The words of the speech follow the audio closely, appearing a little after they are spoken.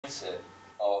mindset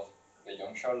of the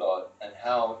young Charlotte and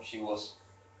how she was,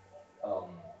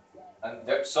 and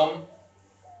there are some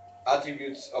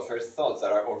attributes of her thoughts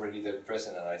that are already there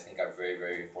present and I think are very,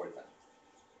 very important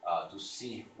to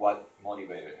see what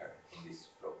motivated her in this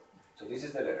flow. So this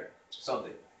is the letter.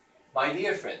 Sunday. My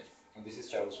dear friend, and this is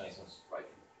Charles Mason's writing.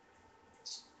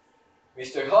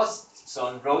 Mr.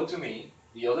 Hodgson wrote to me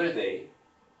the other day,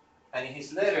 and in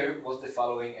his letter was the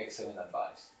following excellent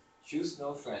advice. Choose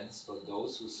no friends but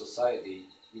those whose society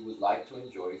you would like to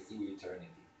enjoy through eternity.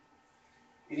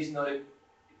 It is not a,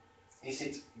 is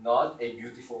it not a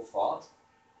beautiful thought?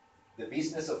 The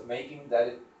business of making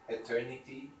that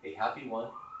eternity a happy one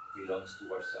belongs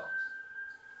to ourselves.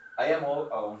 I am all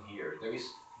alone here. There is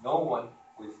no one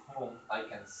with whom I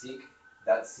can seek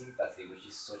that sympathy which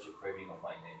is such a craving of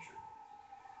my nature.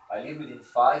 I live within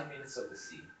 5 minutes of the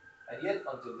sea, and yet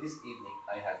until this evening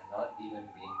I have not even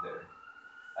been there.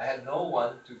 I had no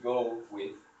one to go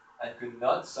with, and could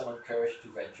not summon courage to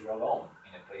venture alone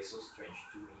in a place so strange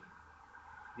to me.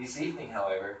 This evening,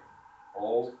 however,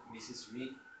 old Mrs. Reed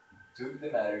took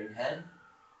the matter in hand,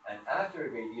 and after a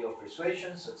great deal of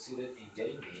persuasion succeeded in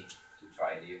getting me to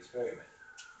try the experiment.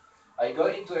 I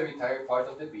got into a retired part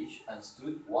of the beach and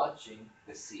stood watching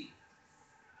the sea,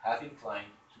 half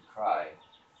inclined to cry,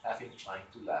 half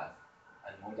inclined to laugh,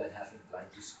 and more than half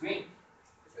inclined to scream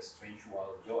with a strange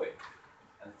wild joy,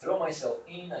 and throw myself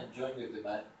in and join with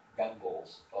the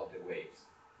gambols of the waves.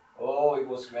 Oh, it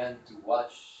was grand to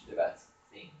watch the vast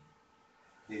thing.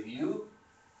 The view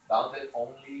bounded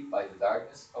only by the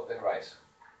darkness of the horizon,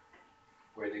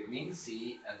 where the green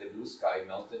sea and the blue sky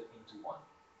melted into one,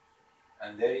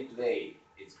 and there it lay,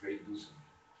 its great bosom,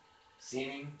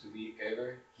 seeming to be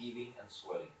ever heaving and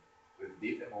swelling, with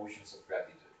deep emotions of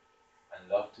gratitude and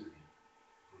love to him,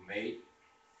 who made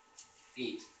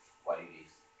it what it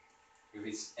is, with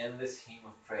its endless hymn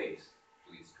of praise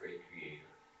to its great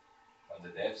Creator, from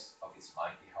the depths of its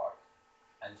mighty heart,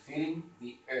 and filling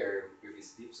the air with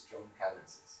its deep strong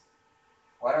cadences.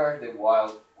 What are the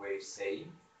wild waves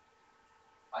saying?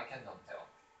 I cannot tell.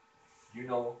 You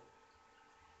know,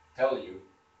 tell you,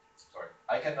 sorry,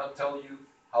 I cannot tell you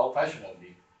how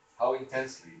passionately, how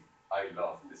intensely I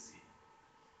love the sea.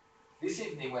 This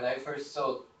evening, when I first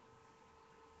saw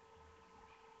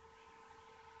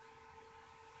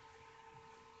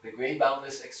the great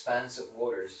boundless expanse of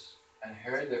waters and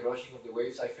heard the rushing of the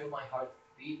waves, I felt my heart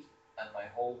beat and my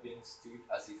whole being stirred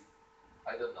as if,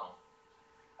 I don't know,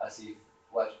 as if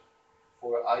what,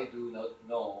 for I do not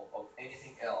know of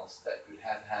anything else that could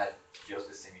have had just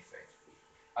the same effect.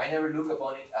 I never look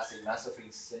upon it as a mass of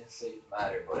insensate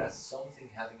matter, but as something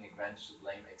having a grand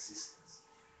sublime existence,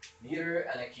 nearer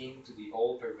and akin to the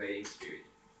all-pervading spirit,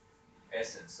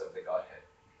 essence of the Godhead,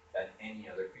 than any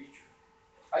other creature.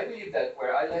 I believe that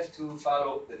were I left to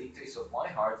follow the dictates of my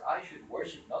heart, I should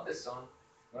worship not the sun,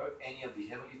 nor any of the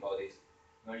heavenly bodies,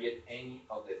 nor yet any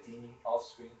of the teeming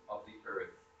offspring of the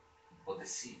earth, but the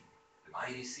sea, the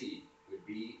mighty sea, would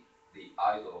be the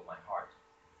idol of my heart.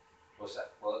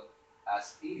 Well,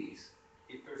 as it is,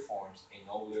 it performs a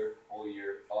nobler,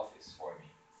 holier office for me.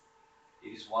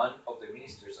 It is one of the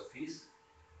ministers of his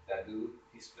that do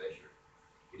his pleasure.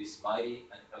 It is mighty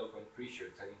and eloquent preacher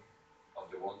telling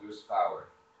of the wondrous power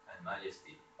and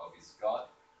majesty of his God,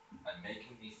 and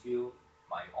making me feel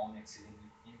my own exceeding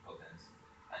impotence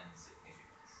and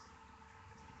insignificance.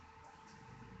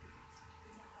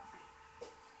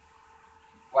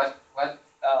 What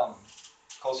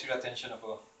calls your attention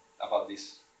about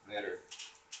this letter?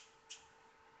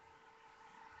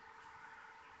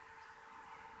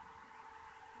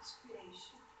 It's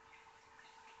creation.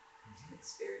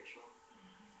 It's spiritual.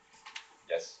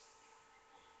 Yes.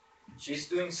 She's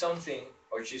doing something,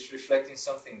 or she's reflecting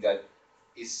something that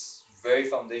is very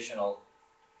foundational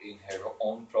in her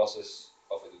own process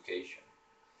of education,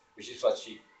 which is what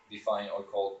she defined or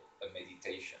called a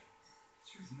meditation.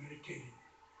 She's meditating.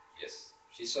 Yes,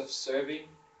 she's observing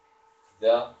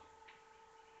the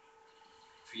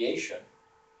creation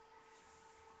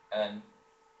and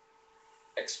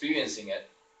experiencing it,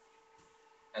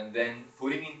 and then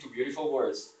putting into beautiful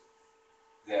words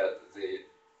the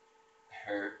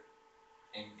her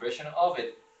impression of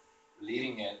it,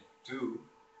 leading it to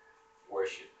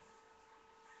worship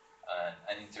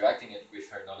and interacting it with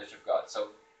her knowledge of God. So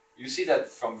you see that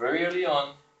from very early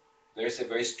on, there's a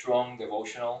very strong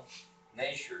devotional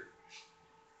nature,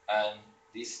 and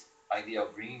this idea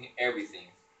of bringing everything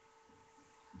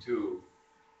to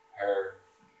her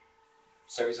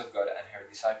service of God and her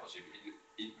discipleship.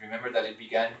 Remember that it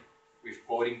began with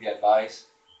quoting the advice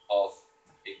of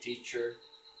a teacher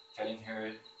telling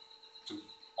her to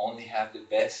only have the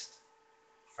best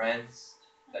friends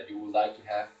that you would like to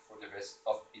have rest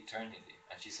of eternity.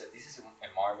 And she said, this is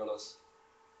a marvelous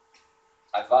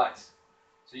advice.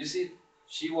 So you see,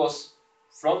 she was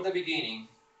from the beginning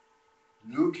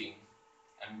looking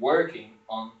and working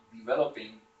on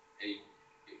developing a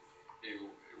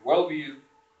worldview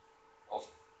of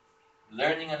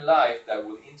learning and life that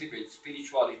will integrate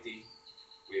spirituality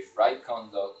with right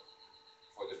conduct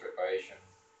for the preparation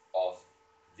of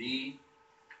the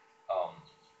um,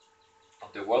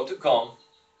 of the world to come,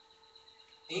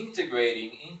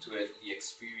 integrating into it the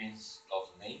experience of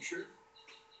nature,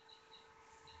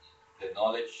 the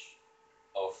knowledge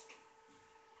of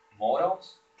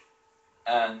morals,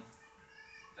 and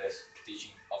the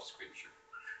teaching of Scripture,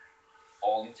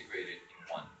 all integrated in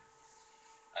one.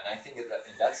 And I think that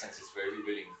in that sense, it's very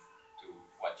revealing to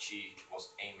what she was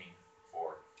aiming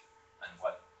for and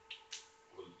what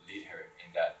will lead her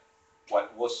in that.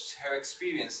 What was her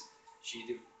experience,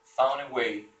 she found a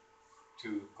way to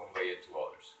convey it to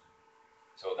others.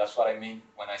 So that's what I mean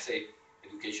when I say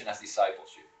education as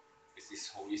discipleship. It's this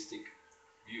holistic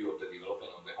view of the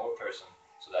development of the whole person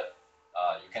so that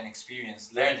you can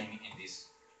experience learning in this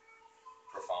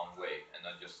profound way and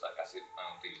not just like as an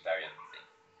utilitarian thing.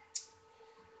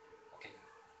 Okay,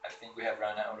 I think we have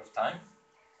run out of time.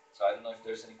 So I don't know if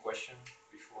there's any question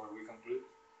before we conclude.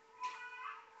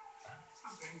 I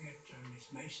think that Miss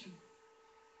Mason,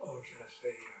 or should I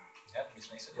say, Yeah,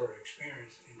 Miss Mason. her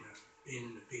experience in being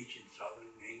in the beach in southern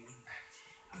England,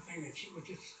 I think that she was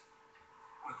just,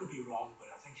 I could be wrong, but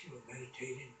I think she was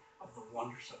meditating of the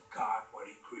wonders of God, what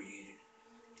He created.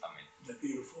 Amen. The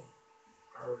beautiful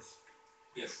earth,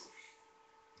 Yes.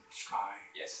 sky,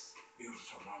 Yes.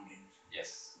 beautiful surroundings,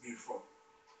 Yes. beautiful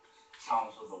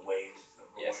sounds of the waves, the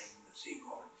roaring, Yes. the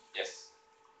seagulls. Yes.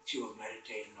 She was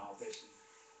meditating all this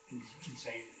and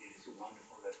saying that it is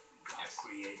wonderful that God Yes.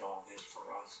 created all this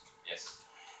for us. Yes.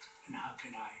 And how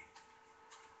can I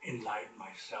enlighten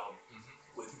myself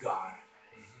Mm-hmm. with God?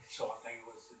 Mm-hmm. So I think it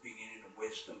was the beginning of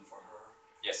wisdom for her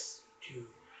Yes. to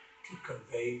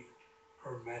convey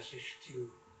her message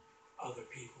to other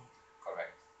people,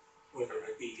 Correct. whether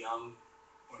they be young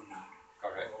or not,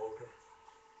 Correct. or older,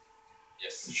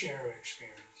 Yes. to share her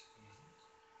experience.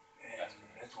 Mm-hmm. And That's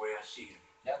correct. that's the way I see it.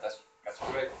 Yeah, that's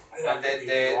correct. I And could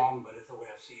be wrong, but it's the way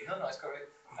I see it. No, it's correct.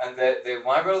 And the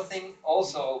wonderful thing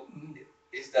also Mhm.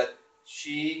 is that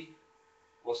she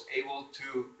was able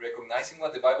to, recognizing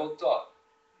what the Bible taught,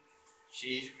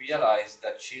 she realized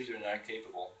that children are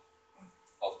capable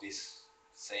of this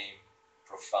same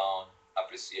profound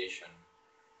appreciation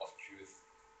of truth,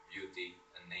 beauty,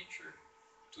 and nature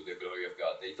to the glory of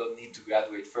God. They don't need to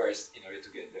graduate first in order to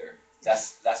get there.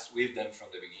 That's with them from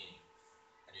the beginning.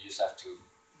 And you just have to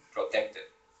protect it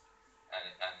and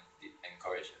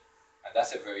encourage it. And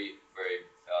that's a very, very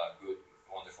good,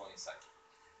 wonderful insight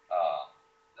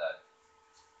that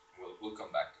we'll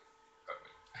come back to.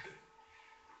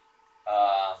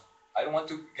 I don't want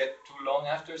to get too long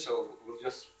after, so we'll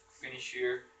just finish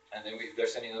here. And then if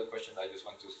there's any other questions, I just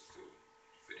want to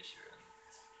finish here.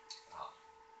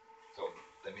 So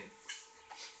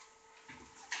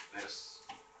let us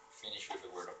finish with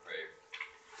a word of prayer.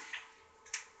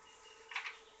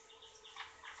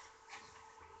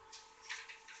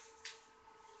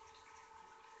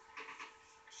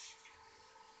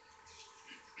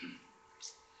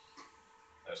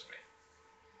 Let us pray.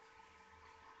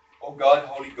 O God,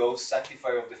 Holy Ghost,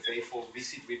 sanctifier of the faithful,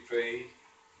 visit, we pray,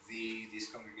 thee, this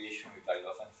congregation with thy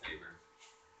love and favor.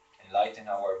 Enlighten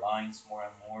our minds more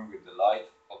and more with the light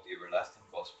of the everlasting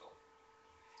gospel.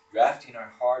 Graft in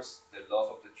our hearts the love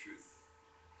of the truth.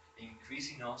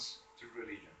 Increase in us through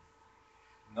religion.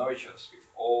 Nourish us with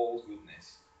all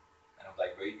goodness, and of thy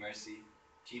great mercy,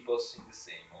 keep us in the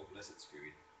same, O blessed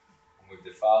Spirit, whom with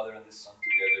the Father and the Son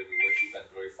together we worship and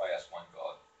glorify as one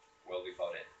God, world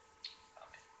without end.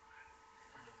 Amen.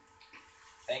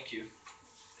 Thank you.